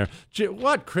down from there.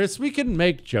 What, Chris? We can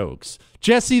make jokes.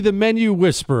 Jesse, the menu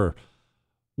whisperer.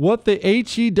 What the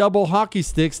HE double hockey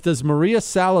sticks does Maria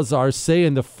Salazar say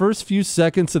in the first few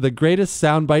seconds of the greatest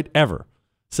soundbite ever?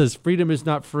 Says freedom is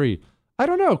not free. I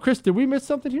don't know. Chris, did we miss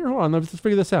something here? Hold on. Let's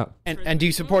figure this out. And do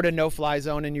you support a no-fly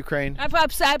zone in Ukraine?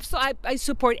 I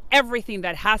support everything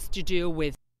that has to do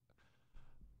with.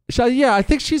 Yeah, I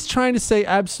think she's trying to say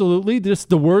absolutely. Just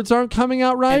the words aren't coming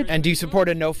out right. And do you support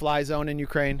a no-fly zone in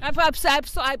Ukraine?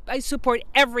 I support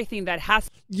everything that has.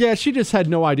 Yeah, she just had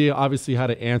no idea, obviously, how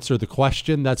to answer the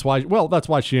question. That's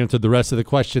why she answered the rest of the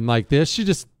question like this. She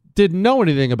just didn't know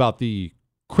anything about the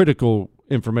critical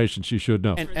information she should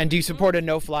know. And do you support a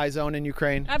no-fly zone in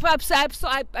Ukraine?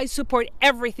 I support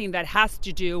everything that has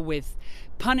to do with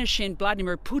punishing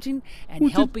Vladimir Putin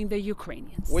and helping the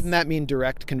Ukrainians. Wouldn't that mean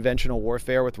direct conventional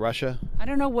warfare with Russia? I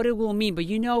don't know what it will mean, but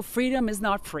freedom is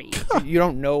not free. You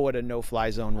don't know what a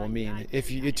no-fly zone will mean. If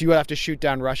you have to shoot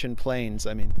down Russian planes,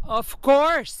 I mean. Of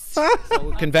course. So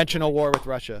conventional war with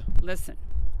Russia. Listen,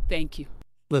 thank you.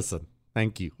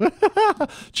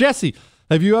 Jesse,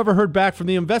 have you ever heard back from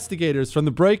the investigators from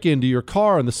the break-in to your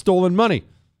car and the stolen money?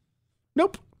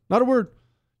 Nope, not a word.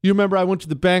 You remember I went to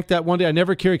the bank that one day. I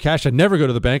never carry cash. I never go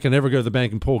to the bank. I never go to the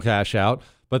bank and pull cash out.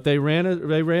 But they ran a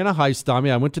heist on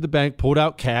me. I went to the bank, pulled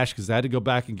out cash because I had to go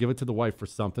back and give it to the wife for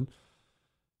something.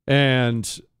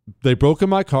 And they broke in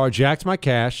my car, jacked my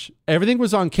cash. Everything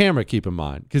was on camera, keep in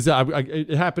mind, because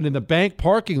it happened in the bank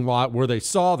parking lot where they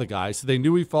saw the guy. So they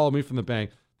knew he followed me from the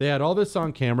bank. They had all this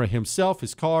on camera, himself,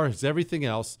 his car, his everything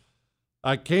else.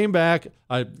 I came back,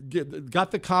 I got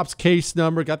the cop's case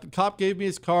number, the cop gave me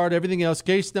his card, everything else,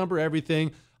 case number, everything.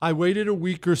 I waited a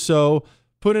week or so,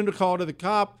 put in a call to the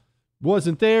cop,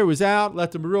 wasn't there, was out,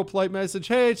 left him a real polite message.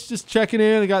 Hey, it's just checking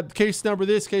in. I got case number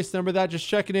this, case number that, just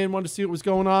checking in, wanted to see what was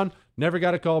going on. Never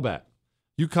got a call back.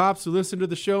 You cops who listen to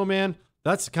the show, man,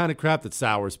 that's the kind of crap that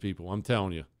sours people, I'm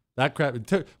telling you. That crap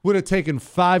would have taken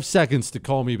 5 seconds to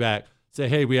call me back. Say,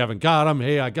 hey, we haven't got him.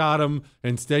 Hey, I got him.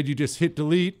 Instead, you just hit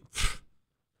delete.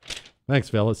 Thanks,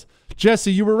 fellas.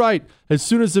 Jesse, you were right. As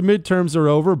soon as the midterms are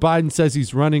over, Biden says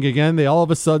he's running again. They all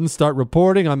of a sudden start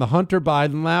reporting on the Hunter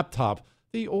Biden laptop.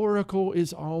 The Oracle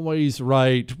is always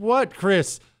right. What,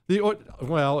 Chris?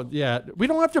 Well, yeah, we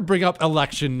don't have to bring up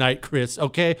election night, Chris,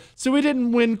 okay? So we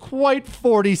didn't win quite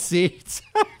 40 seats.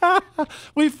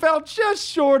 We fell just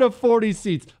short of 40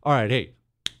 seats. All right, hey,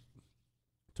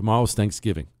 tomorrow's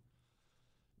Thanksgiving.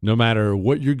 No matter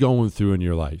what you're going through in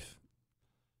your life,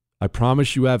 I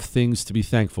promise you have things to be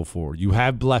thankful for. You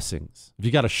have blessings. If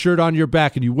you got a shirt on your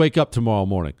back and you wake up tomorrow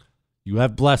morning, you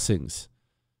have blessings.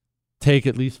 Take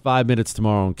at least 5 minutes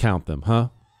tomorrow and count them, huh?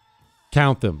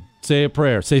 Count them. Say a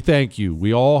prayer. Say thank you.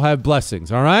 We all have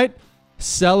blessings, all right?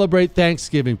 Celebrate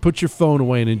Thanksgiving. Put your phone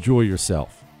away and enjoy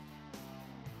yourself.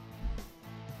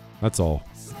 That's all.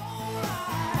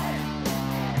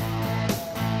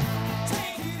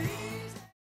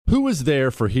 Who is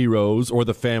there for heroes or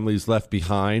the families left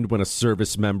behind when a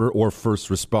service member or first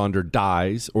responder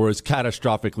dies or is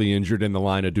catastrophically injured in the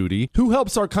line of duty? Who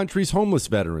helps our country's homeless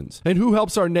veterans? And who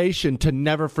helps our nation to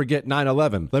never forget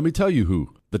 9/11? Let me tell you who.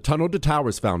 The Tunnel to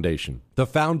Towers Foundation. The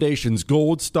foundation's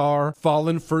Gold Star,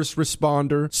 Fallen First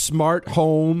Responder, Smart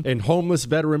Home, and Homeless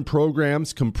Veteran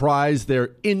programs comprise their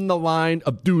In the Line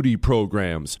of Duty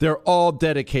programs. They're all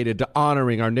dedicated to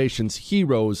honoring our nation's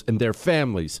heroes and their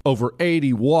families. Over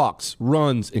 80 walks,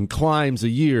 runs, and climbs a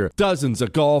year, dozens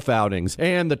of golf outings,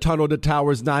 and the Tunnel to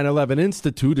Towers 9/11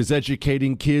 Institute is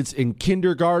educating kids in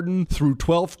kindergarten through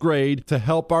 12th grade to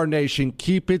help our nation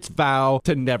keep its vow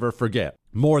to never forget.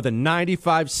 More than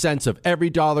 95 cents of every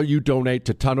dollar you donate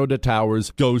to Tunnel to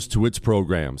Towers goes to its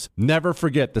programs. Never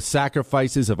forget the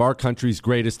sacrifices of our country's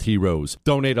greatest heroes.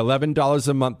 Donate $11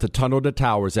 a month to Tunnel to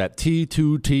Towers at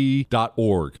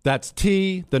T2T.org. That's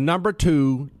T2T.org.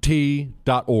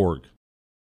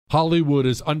 Hollywood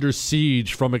is under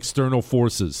siege from external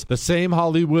forces. The same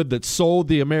Hollywood that sold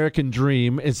the American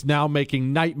dream is now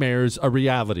making nightmares a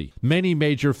reality. Many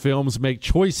major films make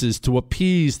choices to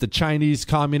appease the Chinese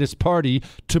Communist Party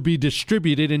to be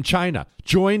distributed in China.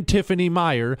 Join Tiffany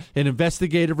Meyer, an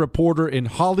investigative reporter in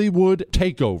Hollywood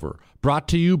Takeover, brought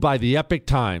to you by the Epic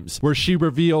Times, where she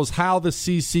reveals how the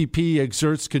CCP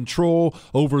exerts control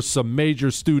over some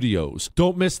major studios.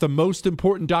 Don't miss the most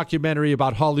important documentary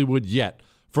about Hollywood yet.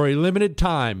 For a limited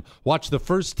time, watch the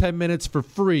first 10 minutes for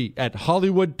free at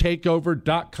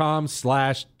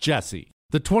hollywoodtakeover.com/Jesse.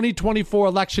 The 2024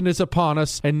 election is upon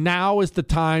us, and now is the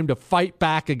time to fight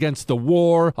back against the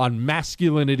war on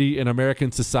masculinity in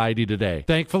American society today.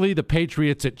 Thankfully, the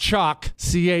patriots at CHOQ,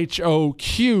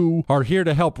 CHOQ, are here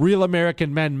to help real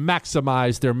American men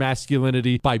maximize their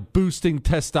masculinity by boosting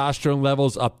testosterone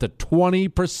levels up to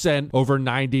 20% over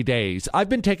 90 days. I've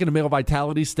been taking a male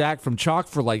vitality stack from CHOQ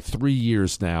for like 3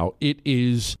 years now. It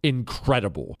is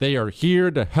incredible. They are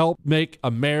here to help make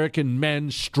American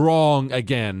men strong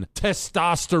again.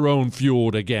 Testosterone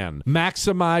fueled again.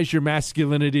 Maximize your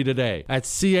masculinity today at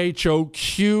CHOQ.com.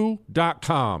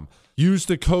 Use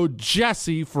the code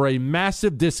Jesse for a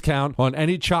massive discount on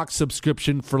any CHOQ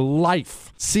subscription for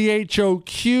life. CHOQ.com,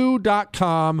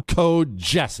 code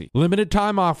Jesse. Limited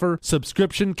time offer.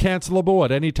 Subscription cancelable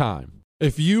at any time.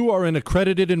 If you are an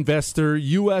accredited investor,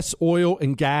 U.S. oil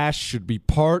and gas should be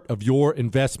part of your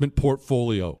investment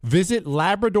portfolio. Visit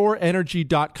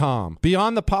LabradorEnergy.com.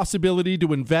 Beyond the possibility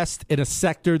to invest in a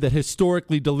sector that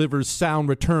historically delivers sound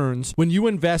returns, when you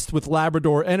invest with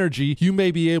Labrador Energy, you may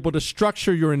be able to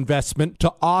structure your investment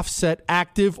to offset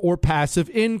active or passive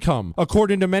income.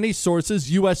 According to many sources,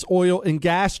 U.S. oil and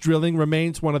gas drilling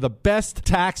remains one of the best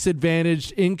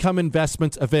tax-advantaged income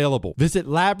investments available. Visit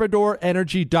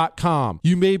LabradorEnergy.com.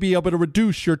 You may be able to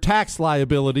reduce your tax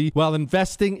liability while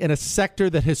investing in a sector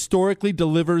that historically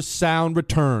delivers sound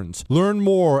returns. Learn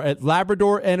more at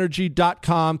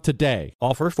LabradorEnergy.com today.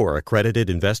 Offer for accredited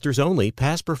investors only.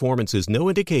 Past performance is no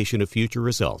indication of future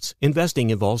results. Investing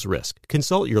involves risk.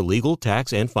 Consult your legal,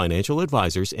 tax, and financial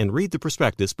advisors and read the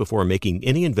prospectus before making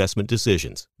any investment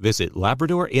decisions. Visit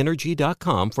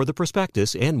LabradorEnergy.com for the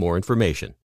prospectus and more information.